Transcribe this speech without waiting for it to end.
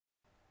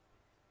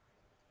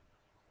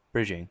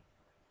Bridging.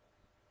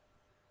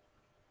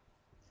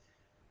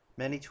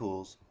 Many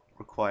tools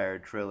require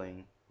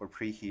drilling or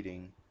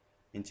preheating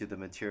into the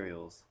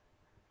materials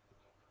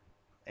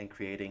and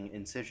creating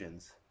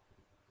incisions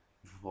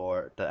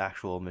for the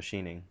actual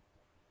machining.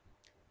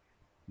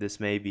 This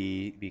may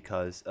be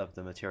because of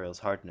the material's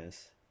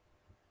hardness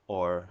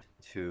or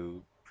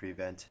to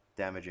prevent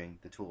damaging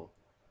the tool.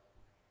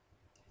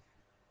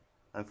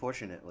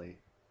 Unfortunately,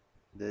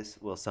 this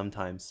will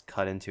sometimes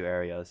cut into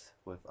areas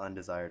with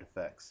undesired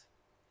effects,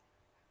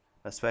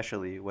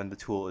 especially when the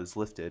tool is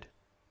lifted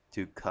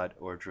to cut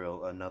or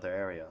drill another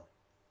area.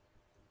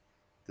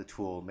 The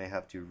tool may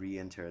have to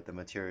re-enter the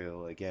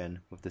material again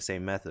with the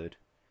same method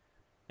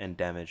and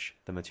damage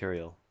the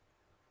material.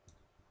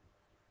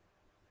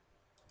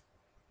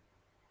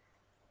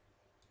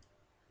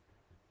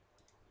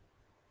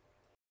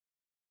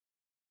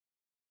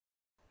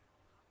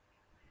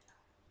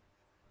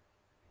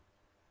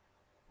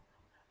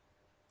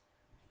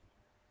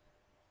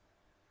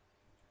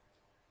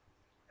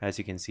 As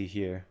you can see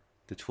here,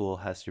 the tool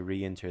has to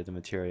re-enter the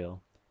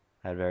material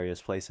at various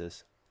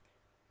places.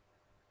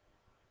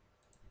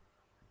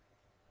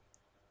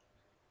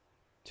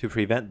 To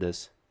prevent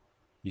this,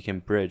 you can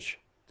bridge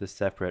the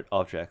separate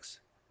objects.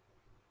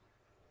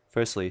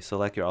 Firstly,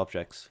 select your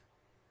objects.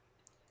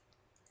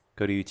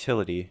 Go to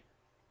Utility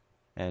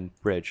and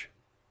Bridge.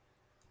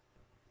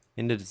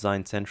 In the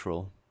Design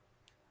Central,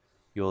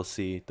 you'll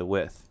see the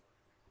width.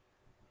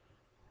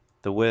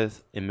 The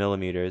width in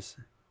millimeters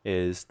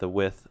is the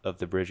width of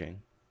the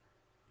bridging.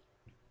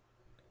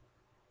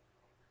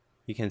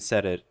 You can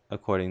set it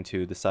according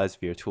to the size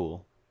of your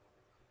tool.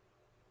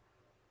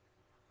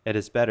 It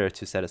is better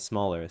to set it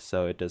smaller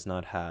so it does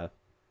not have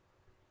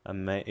a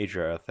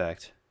major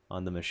effect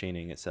on the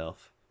machining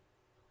itself.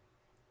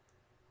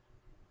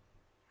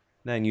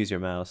 Then use your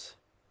mouse.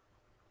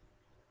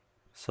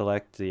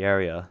 Select the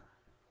area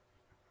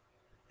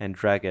and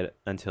drag it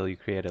until you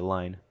create a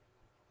line.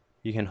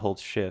 You can hold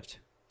Shift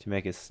to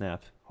make it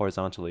snap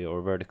horizontally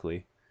or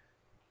vertically,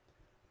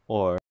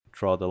 or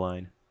draw the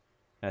line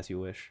as you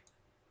wish.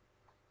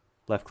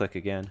 Left click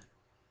again.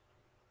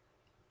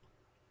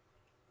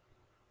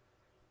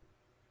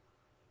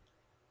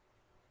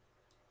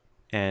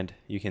 And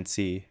you can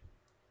see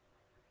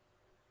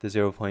the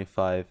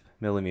 0.5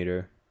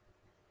 millimeter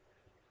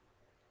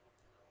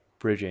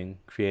bridging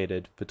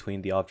created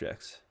between the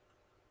objects.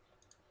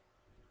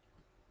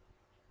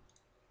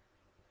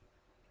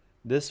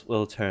 This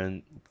will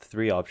turn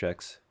 3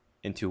 objects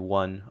into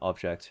 1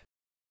 object,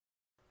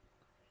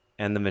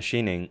 and the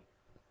machining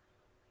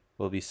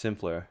will be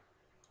simpler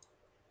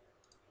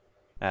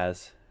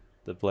as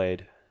the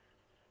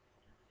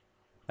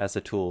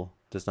tool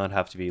does not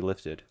have to be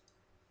lifted.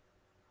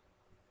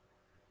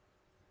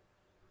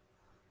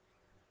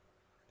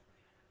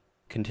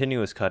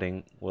 Continuous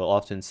cutting will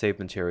often save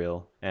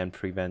material and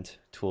prevent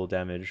tool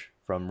damage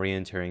from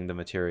re-entering the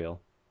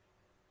material.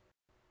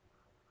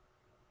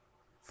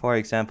 For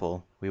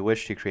example, we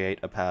wish to create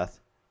a path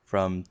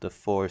from the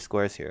 4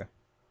 squares here.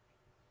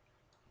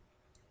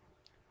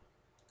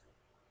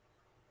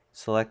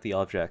 Select the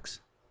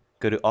objects,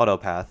 go to Auto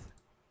Path,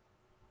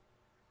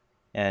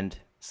 and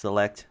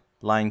select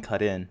Line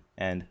Cut In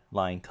and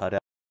Line Cut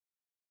Out.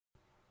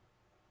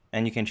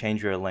 And you can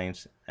change your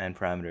lengths and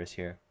parameters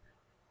here.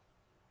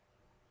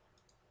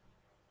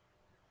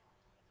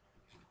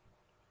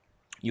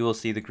 You will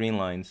see the green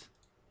lines,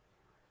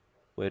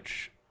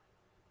 which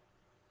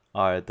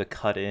are the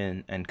cut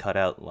in and cut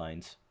out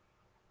lines.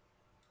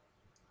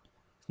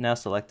 Now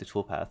select the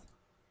toolpath.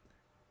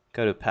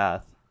 Go to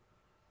Path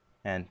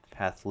and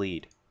Path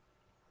Lead.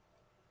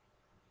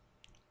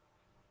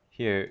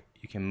 Here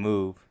you can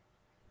move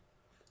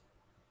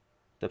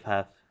the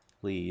path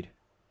lead,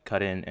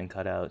 cut in and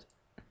cut out.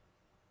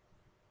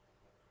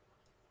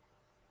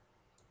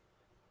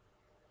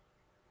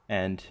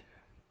 And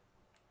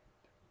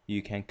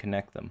you can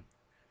connect them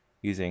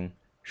using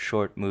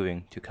short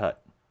moving to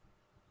cut.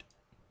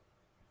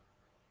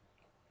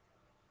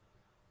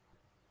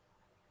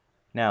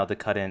 Now the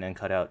cut in and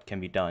cut out can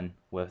be done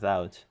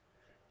without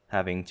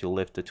having to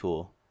lift the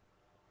tool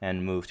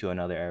and move to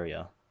another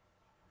area.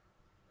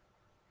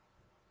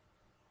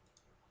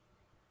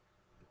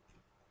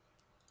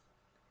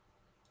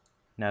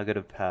 Now go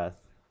to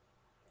Path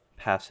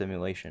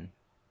Simulation.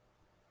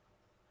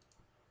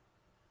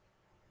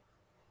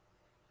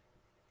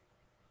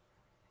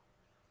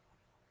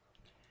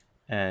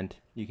 And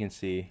you can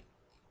see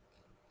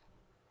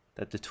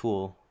that the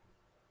tool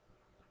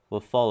will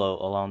follow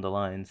along the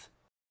lines.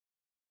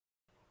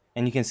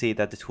 And you can see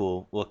that the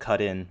tool will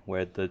cut in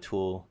where the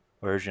tool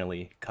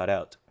originally cut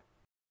out.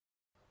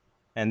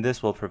 And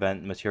this will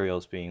prevent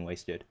materials being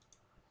wasted.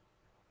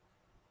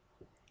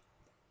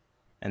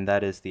 And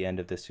that is the end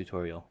of this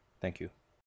tutorial. Thank you.